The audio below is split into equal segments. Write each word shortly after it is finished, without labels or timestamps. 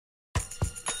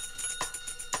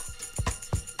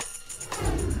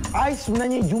I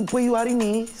sebenarnya jumpa you hari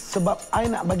ni sebab I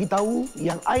nak bagi tahu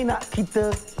yang I nak kita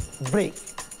break.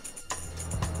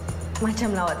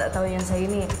 Macamlah awak tak tahu yang saya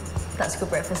ni tak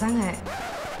suka breakfast sangat.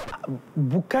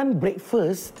 Bukan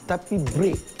breakfast, tapi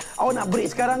break. Awak nak break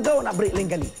sekarang ke awak nak break lain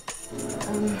kali?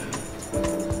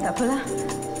 Tak apalah.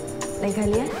 Lain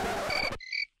kali, ya?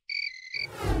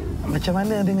 Macam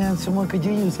mana dengan semua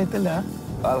kerja you? Settle dah?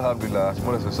 Alhamdulillah,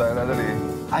 semua dah selesai dah tadi.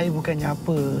 I bukannya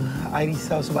apa. I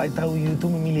risau sebab I tahu you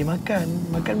tu memilih makan.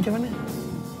 Makan macam mana?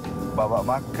 Babak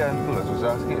makan tu lah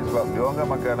susah sikit sebab dia orang kan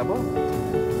makan apa?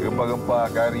 Rempah-rempah,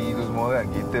 kari tu semua kan.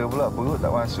 Kita pula perut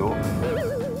tak masuk.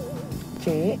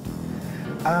 Cik,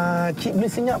 Cik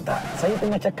boleh senyap tak? Saya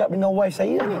tengah cakap dengan wife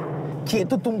saya ni. Cik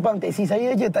tu tumpang teksi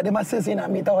saya je. Tak ada masa saya nak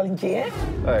ambil tahu hal Cik,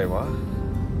 Hai, Ma.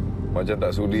 Macam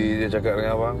tak sudi je cakap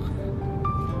dengan abang.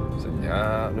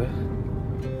 Senyap dia.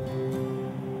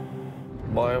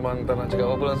 Ma memang tak nak cakap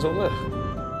apa langsung ke?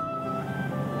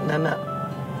 Nak.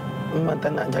 Memang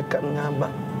tak nak cakap dengan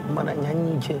abang. Memang nak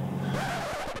nyanyi je.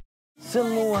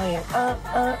 Semua yang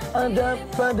ada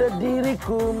pada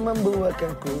diriku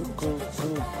membuatkanku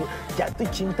jatuh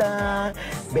cinta.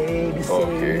 Baby say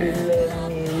you